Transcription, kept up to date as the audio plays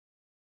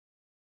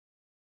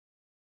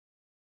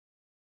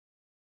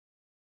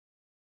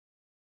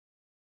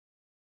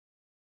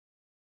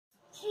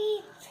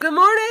Good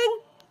morning.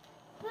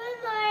 Good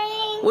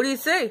morning. What do you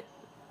say?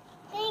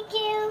 Thank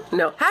you.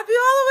 No. Happy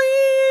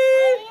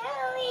Halloween!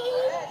 Happy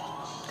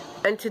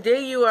Halloween. And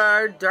today you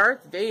are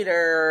Darth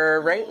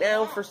Vader right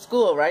now for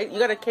school, right? You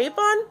got a cape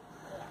on?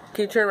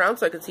 Can you turn around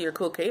so I can see your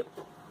cool cape?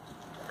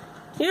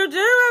 You do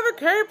have a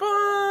cape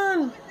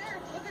on!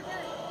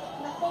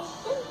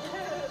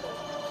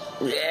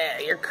 Yeah,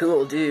 you're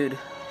cool, dude.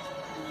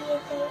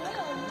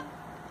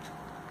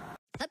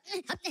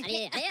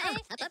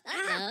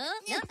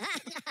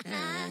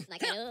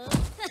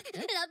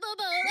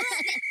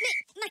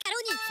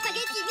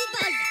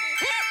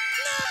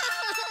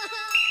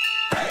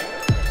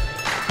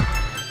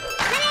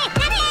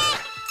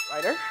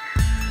 Ryder?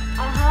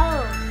 A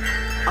Hulk.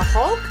 A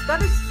Hulk?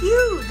 That is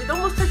huge! It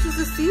almost touches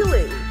the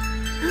ceiling.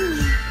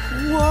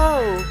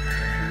 Whoa!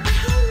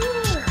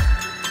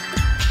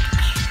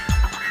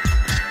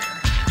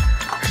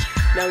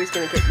 Now he's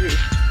gonna get you.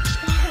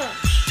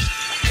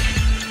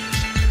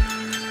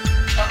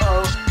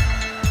 Uh-oh.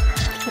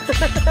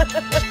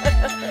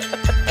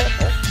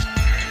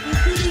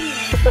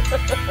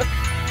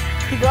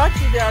 He got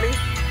you, Daddy.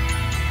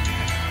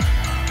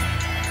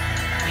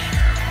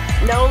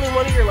 Now only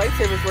one of your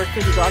lightsabers works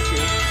because he got you.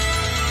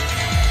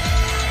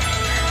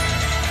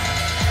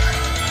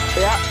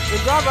 Yeah,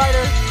 good job,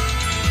 Ryder.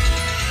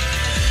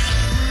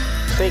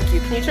 Thank you.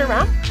 Can you turn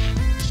around?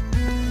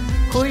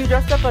 Who are you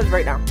dressed up as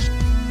right now?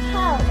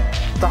 Hulk.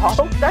 The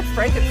Hulk? That's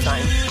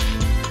Frankenstein.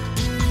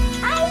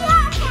 I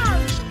love him.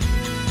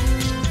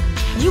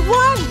 You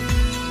won!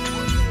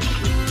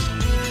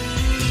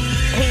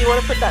 Hey, you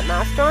want to put that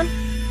mask on?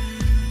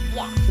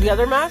 Yeah. The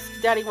other mask?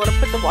 Daddy, want to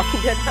put the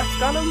Walking Dead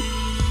mask on him?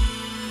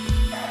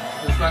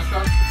 This mask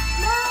on?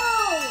 No.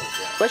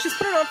 Let's just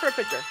put it on for a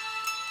picture.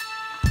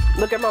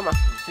 Look at Mama.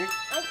 See?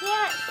 I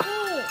can't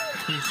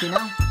see. Can you see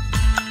now?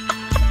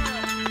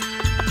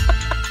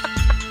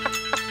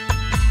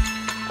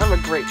 I'm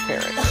a great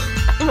parent.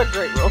 I'm a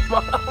great role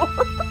model.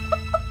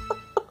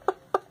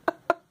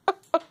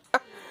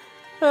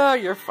 Oh,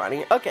 you're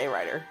funny. Okay,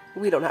 Ryder.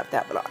 We don't have to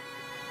have it on.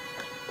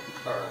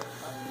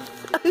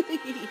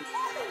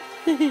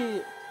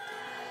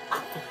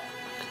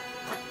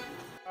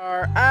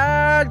 Are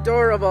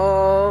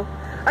adorable.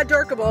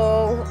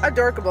 Adorkable.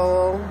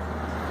 Adorkable.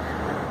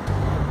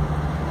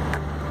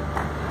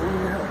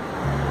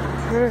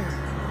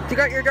 You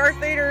got your Darth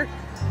Vader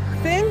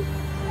thing?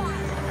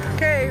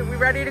 Okay, we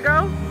ready to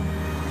go?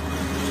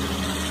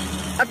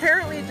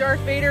 Apparently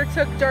Darth Vader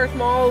took Darth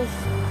Maul's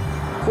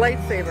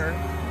lightsaber.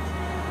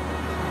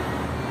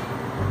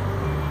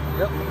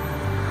 Yep.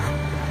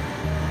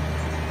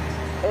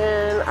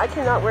 And I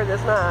cannot wear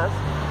this mask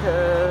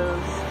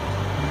because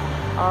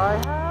I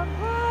have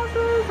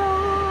glasses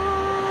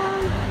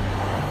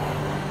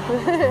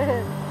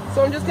on.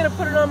 So I'm just gonna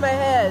put it on my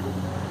head.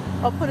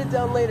 I'll put it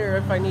down later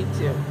if I need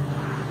to.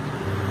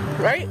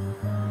 Right?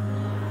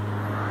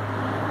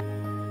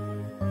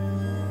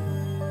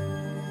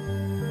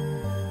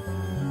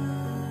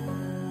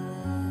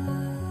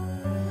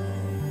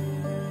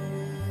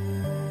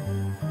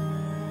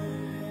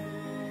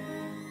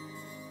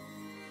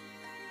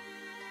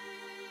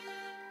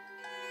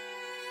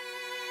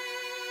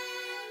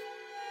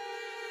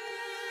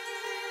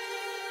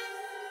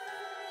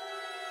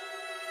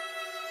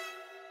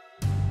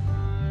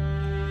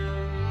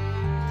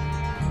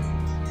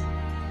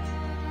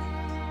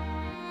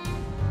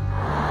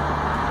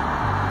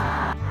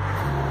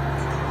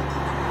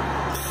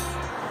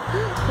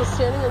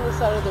 Standing on the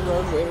side of the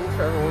road waiting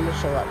for everyone to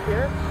show up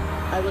here,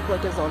 I look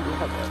like a zombie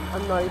hugger.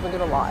 I'm not even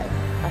gonna lie.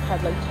 I've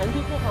had like 10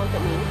 people honk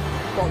at me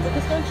while Nick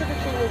is going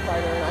trick-or-treating with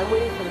Ryder, and I'm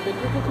waiting for the big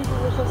group of people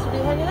we're supposed to be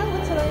hanging out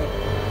with tonight.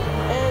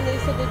 And they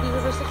said they'd be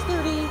here for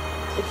 6:30.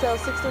 It's now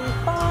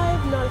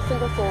 6:35, not a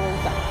single soul in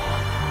sight.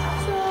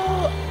 So,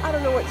 I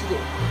don't know what to do.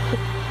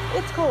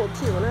 It's cold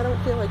too, and I don't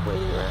feel like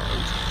waiting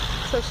around.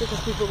 Especially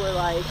because people were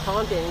like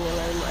honking, and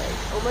I'm like,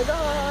 oh my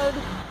god,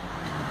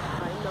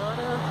 I'm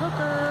not a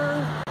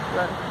hooker.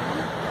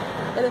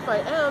 And if I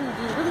am,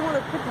 do you really want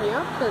to pick me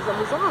up? Because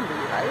I'm a zombie,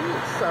 right?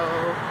 So,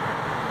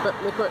 but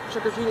we went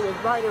trick-or-treating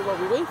with Ryder while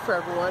we wait for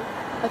everyone.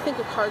 I think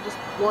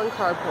one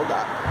car pulled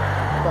up,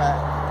 but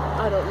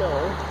I don't know.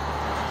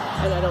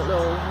 And I don't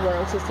know where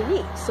I'm supposed to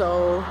meet.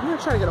 So, I'm going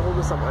to try to get a hold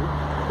of someone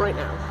right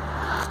now.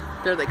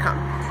 There they come.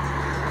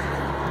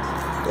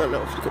 I don't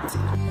know if you can see.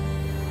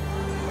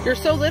 You're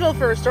so little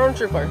for a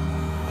stormtrooper.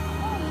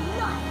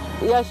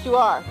 Yes, you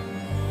are.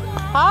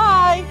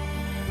 Hi!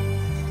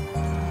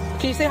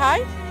 Can you say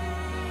hi?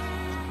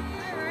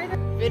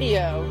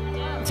 Video.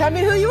 Tell me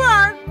who you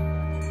are.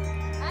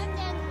 I'm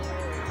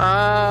Denver.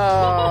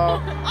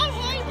 Oh. I'm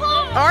Harry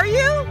Potter. Are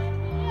you?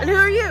 And who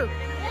are you?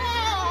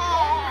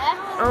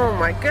 Yeah. Oh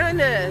my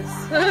goodness.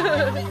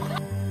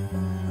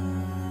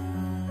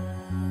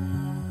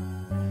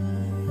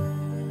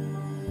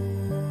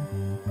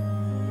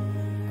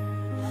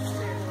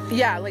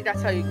 Yeah, like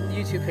that's how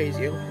YouTube pays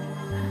you.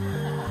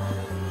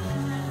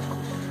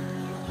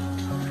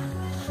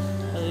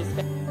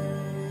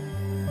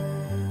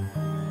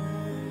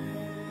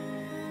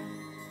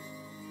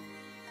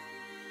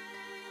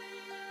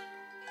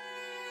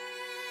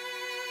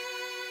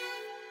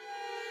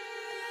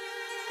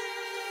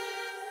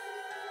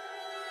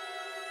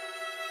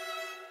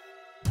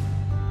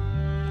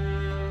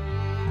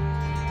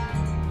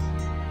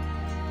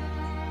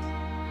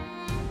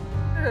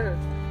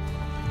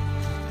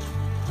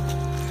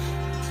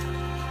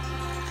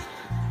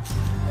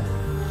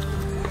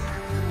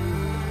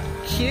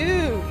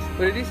 Cute.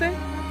 What did he say?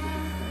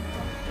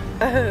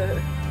 I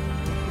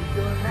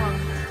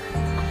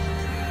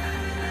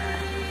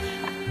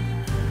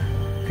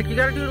think you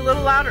gotta do it a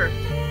little louder.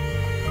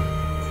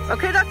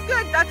 Okay, that's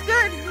good. That's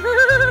good.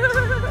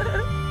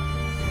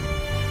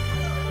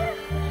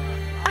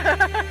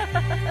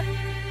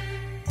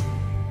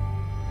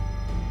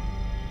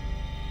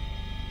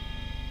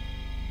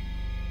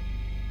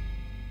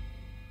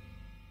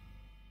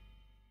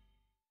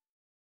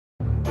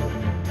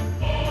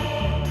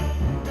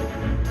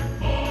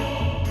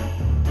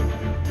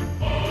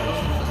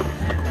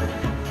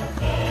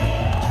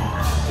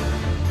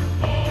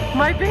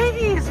 My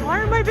babies! Why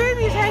are my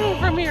babies hanging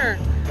from here?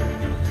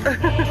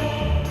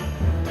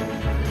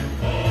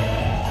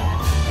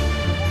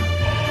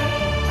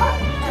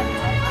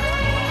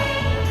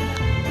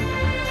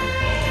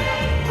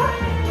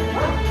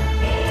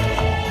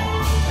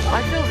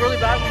 I feel really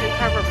bad we didn't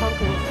carve our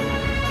pumpkins.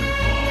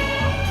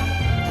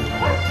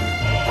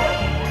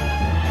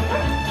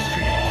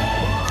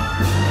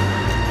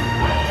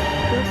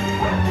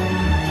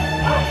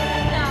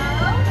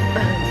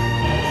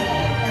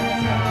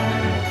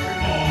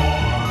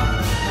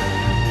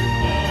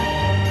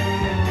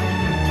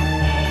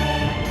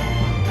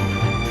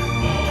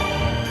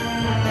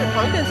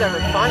 Pumpkins ever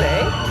fun,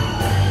 eh?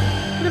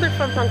 Look at their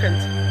fun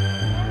pumpkins.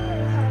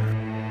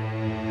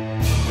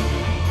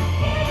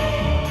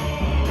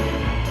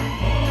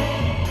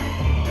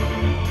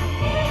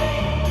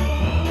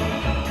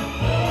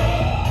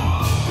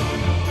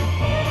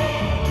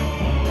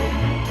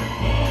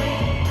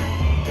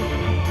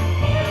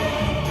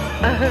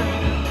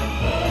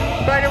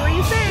 Ryder, what do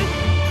you say?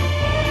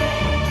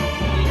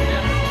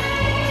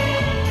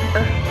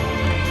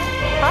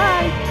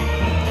 Hi.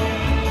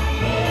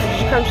 Did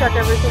you come check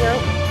everything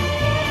out?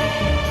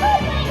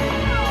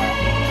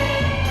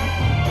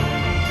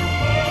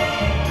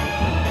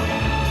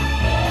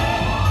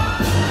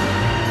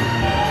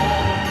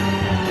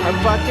 Our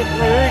bucket, I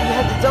already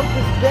had to dump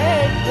his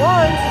bed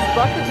once, his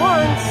bucket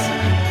once.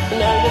 And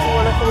now he doesn't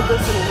want to hold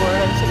this anymore.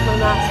 I took my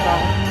mask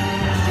off.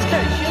 It's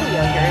kind of chilly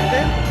out here, isn't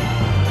it?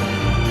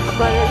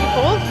 But are you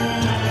cold?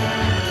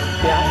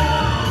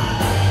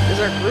 Yeah. Is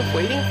our group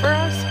waiting for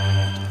us?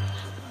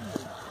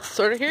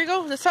 Sort of, here you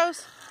go, this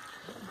house.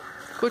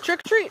 Go trick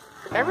or treat.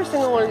 Every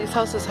single one of these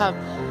houses have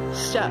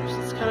steps.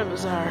 It's kind of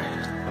bizarre.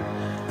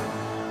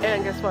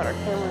 And guess what? Our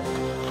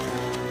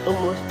camera's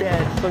almost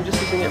dead, so I'm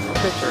just using it for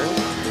pictures.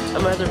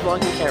 And my other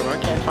vlogging camera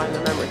can't find the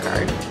memory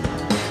card.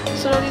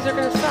 So now these are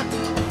gonna suck.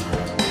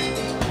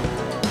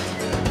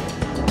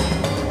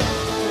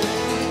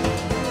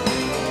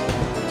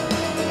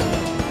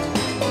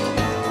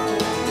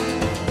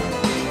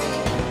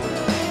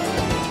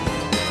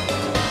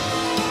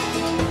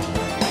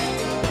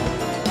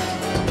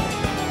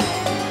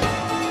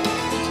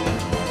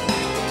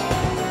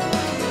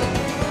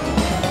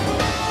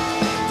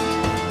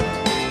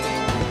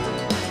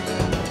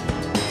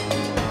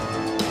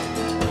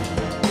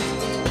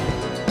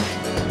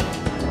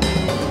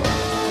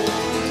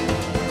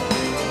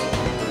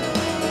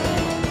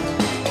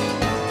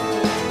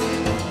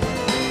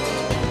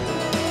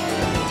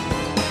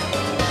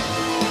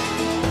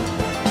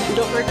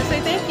 Don't forget to say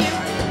thank you.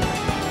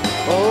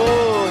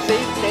 Oh,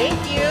 say thank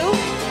you.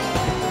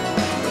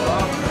 Well,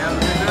 have a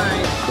good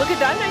night. Look at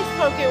that nice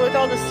pumpkin with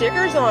all the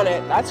stickers on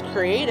it. That's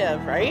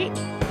creative, right?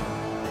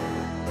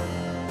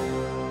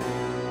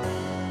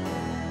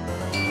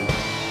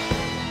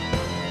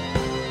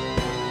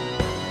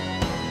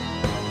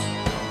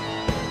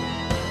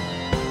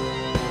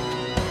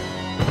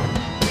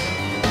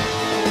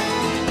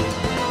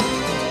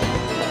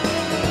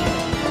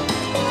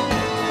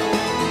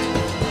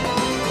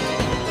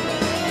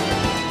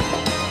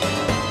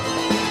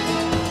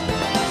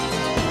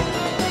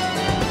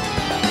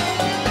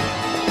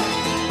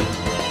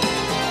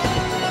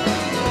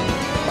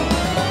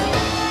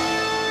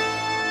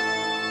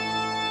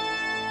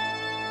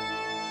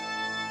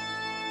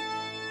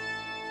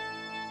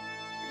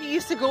 He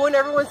used to go in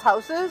everyone's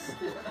houses.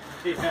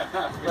 Yeah.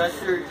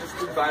 Last year, you just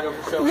invite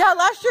over so. Yeah,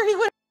 last year he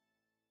went.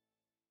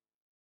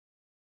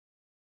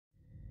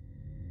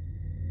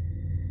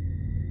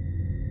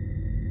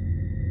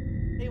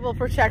 He will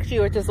protect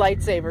you with his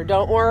lightsaber.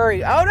 Don't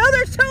worry. Oh no,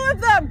 there's two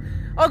of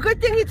them. Oh, good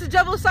thing it's a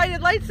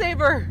double-sided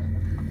lightsaber.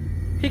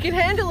 He can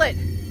handle it.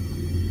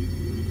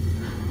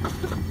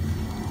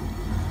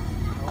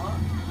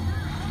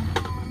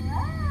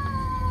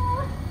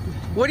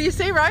 What do you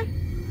say, Rye?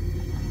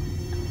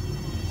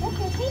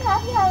 Okay, say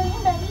happy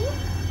Halloween, buddy.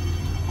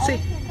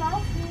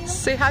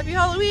 Say happy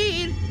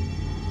Halloween.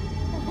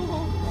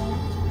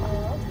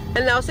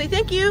 And now say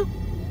thank you.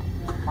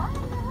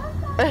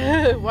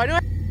 Why do I?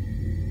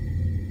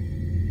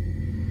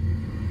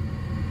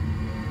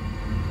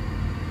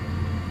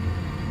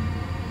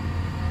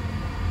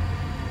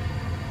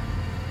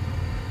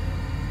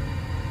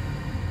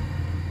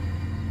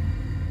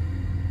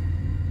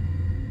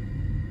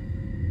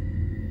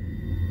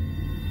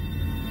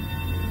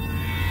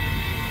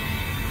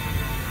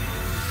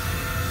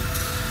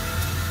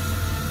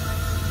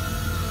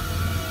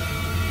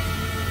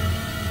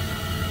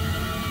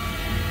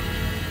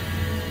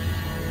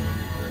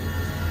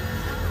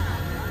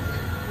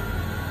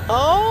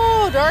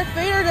 Darth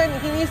Vader, then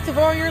he needs to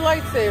borrow your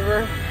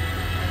lightsaber.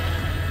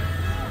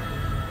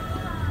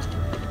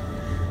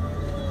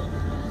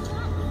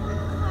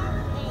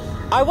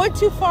 I went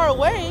too far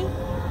away.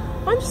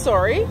 I'm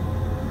sorry.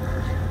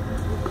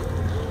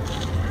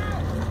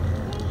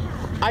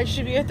 I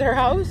should be at their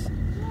house?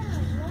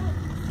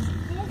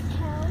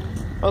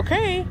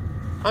 Okay,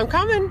 I'm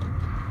coming.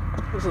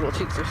 Those little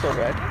cheeks are so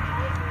red.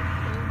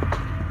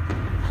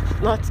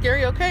 Not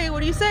scary, okay, what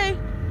do you say?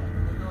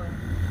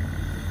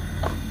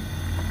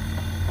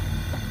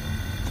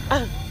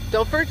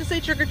 Don't forget to say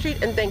trick or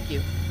treat and thank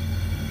you.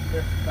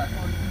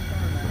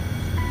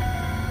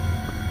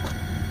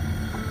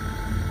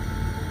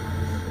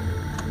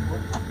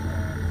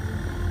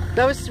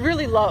 That was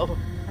really low.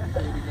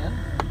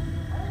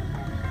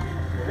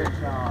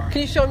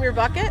 Can you show him your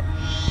bucket?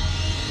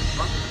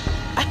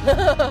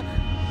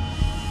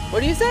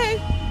 What do you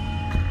say?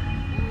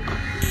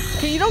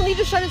 Okay, you don't need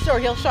to shut his door.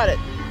 He'll shut it.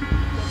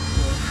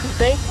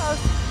 Thanks.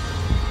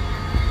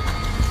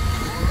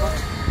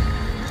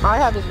 I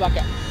have his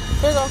bucket.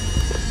 Here you go.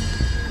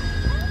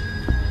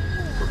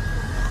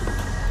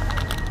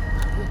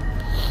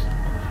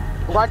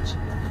 Watch.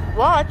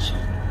 Watch.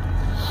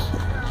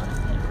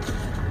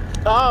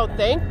 Oh,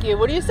 thank you.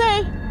 What do you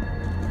say?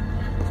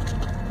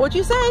 What'd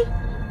you say?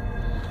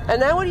 And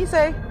then what do you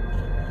say?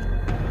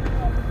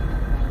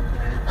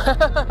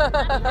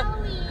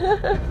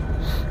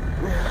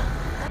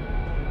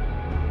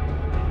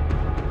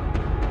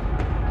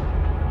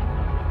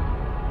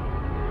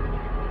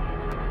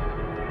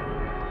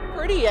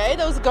 Pretty, eh?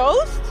 Those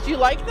ghosts? Do you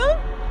like them?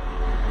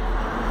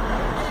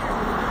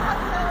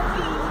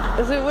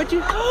 Is it what you...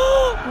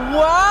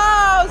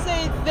 Wow!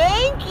 Say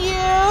thank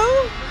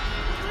you!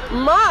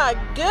 My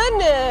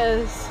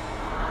goodness!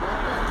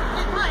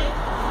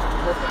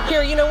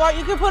 Here, you know what?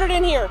 You can put it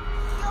in here.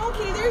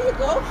 Okay, there you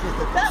go.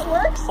 That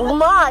works. Oh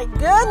my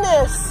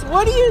goodness!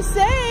 What do you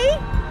say?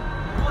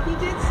 Well, he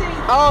did say...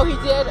 Oh, he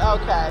did?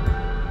 Okay.